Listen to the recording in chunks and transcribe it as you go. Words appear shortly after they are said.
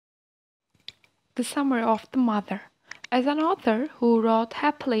The Summary of the Mother. As an author who wrote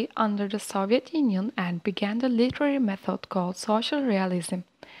happily under the Soviet Union and began the literary method called social realism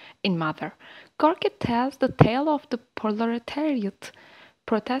in Mother, Gorky tells the tale of the proletariat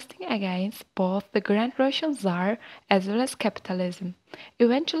protesting against both the Grand Russian Tsar as well as capitalism,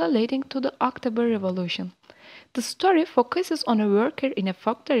 eventually leading to the October Revolution. The story focuses on a worker in a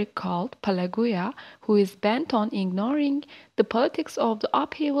factory called Pelaguya who is bent on ignoring the politics of the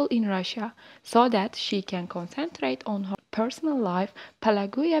upheaval in Russia so that she can concentrate on her personal life.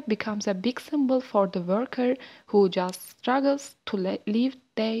 Pelaguya becomes a big symbol for the worker who just struggles to live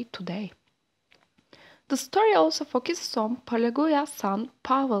day to day. The story also focuses on Pelaguya's son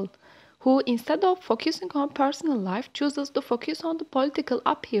Pavel, who instead of focusing on personal life chooses to focus on the political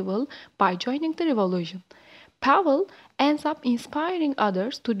upheaval by joining the revolution. Pavel ends up inspiring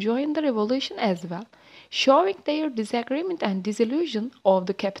others to join the revolution as well, showing their disagreement and disillusion of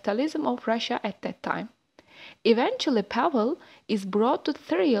the capitalism of Russia at that time. Eventually, Pavel is brought to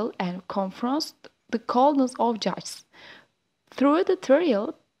trial and confronts the coldness of judges. Through the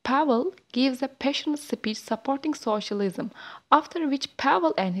trial, Pavel gives a passionate speech supporting socialism, after which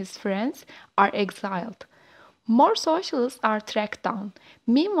Pavel and his friends are exiled. More socialists are tracked down.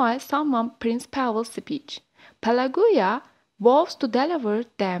 Meanwhile, someone prints Pavel's speech. Pelaguya vows to deliver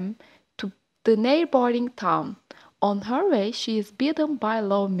them to the neighboring town. On her way, she is beaten by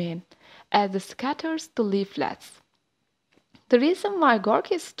lawmen as they scatters the leaflets. The reason why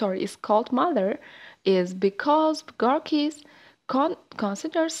Gorky's story is called Mother is because Gorky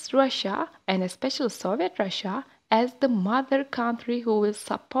considers Russia, and especially Soviet Russia, as the mother country who will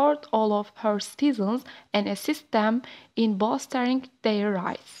support all of her citizens and assist them in bolstering their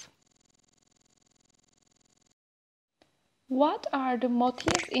rights. What are the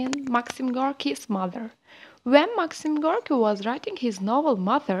motives in Maxim Gorky's Mother? When Maxim Gorky was writing his novel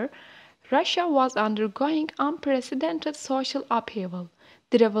Mother, Russia was undergoing unprecedented social upheaval.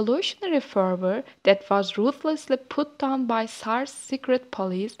 The revolutionary fervor that was ruthlessly put down by Tsar's secret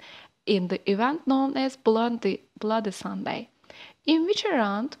police in the event known as Bloody Sunday, in which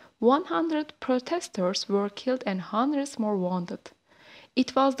around 100 protesters were killed and hundreds more wounded.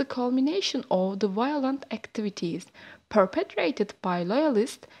 It was the culmination of the violent activities perpetrated by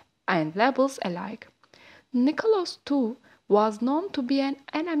loyalists and rebels alike. Nicholas II was known to be an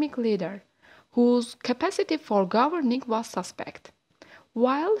anemic leader, whose capacity for governing was suspect.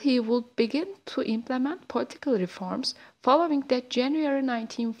 While he would begin to implement political reforms following that January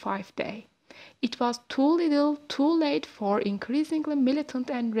 1905 day, it was too little too late for increasingly militant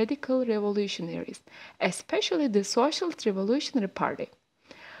and radical revolutionaries, especially the Socialist Revolutionary Party.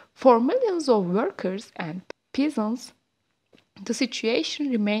 For millions of workers and peasants, the situation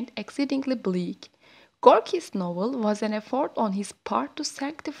remained exceedingly bleak. Gorky's novel was an effort on his part to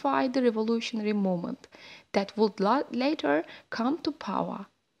sanctify the revolutionary movement that would later come to power.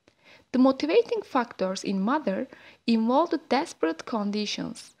 The motivating factors in Mother involved the desperate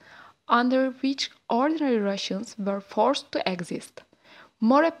conditions under which ordinary Russians were forced to exist,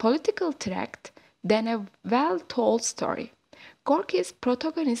 more a political tract than a well-told story. Gorky's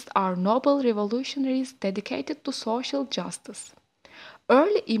protagonists are noble revolutionaries dedicated to social justice.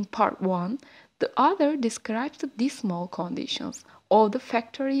 Early in Part 1, the author describes the dismal conditions of the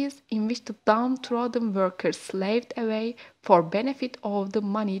factories in which the downtrodden workers slaved away for benefit of the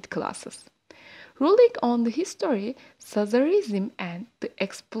moneyed classes. Ruling on the history, Caesarism and the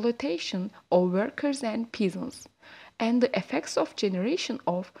exploitation of workers and peasants, and the effects of generation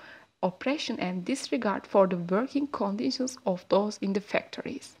of oppression and disregard for the working conditions of those in the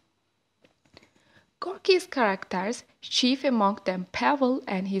factories. Gorky's characters, chief among them Pavel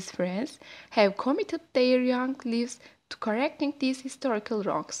and his friends, have committed their young lives to correcting these historical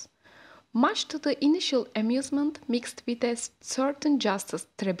wrongs, much to the initial amusement mixed with a certain justice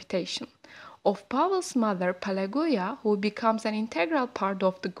trepidation of Pavel's mother Pelaguya, who becomes an integral part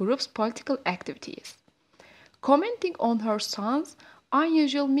of the group's political activities. Commenting on her son's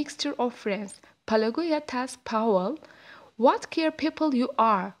unusual mixture of friends, Pelaguya tells Pavel, "What queer people you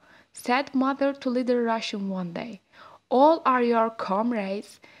are," said mother to little Russian one day. "All are your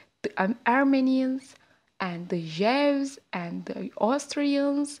comrades, the Armenians and the Jews and the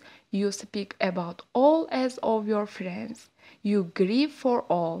Austrians. You speak about all as of your friends. You grieve for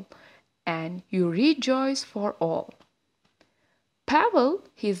all, and you rejoice for all." Pavel,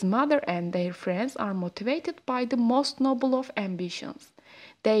 his mother, and their friends are motivated by the most noble of ambitions.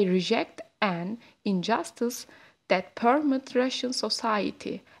 They reject an injustice that permeates Russian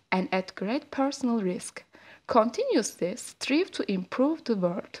society and at great personal risk, continuously strive to improve the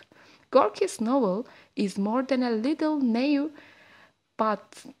world. Gorky's novel is more than a little naive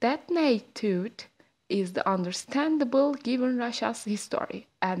But that naivete is understandable given Russia's history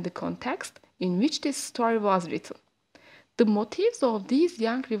and the context in which this story was written. The motives of these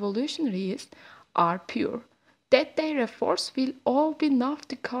young revolutionaries are pure. That their efforts will all be enough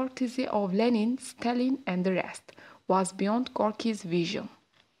the courtesy of Lenin, Stalin, and the rest was beyond Gorky's vision.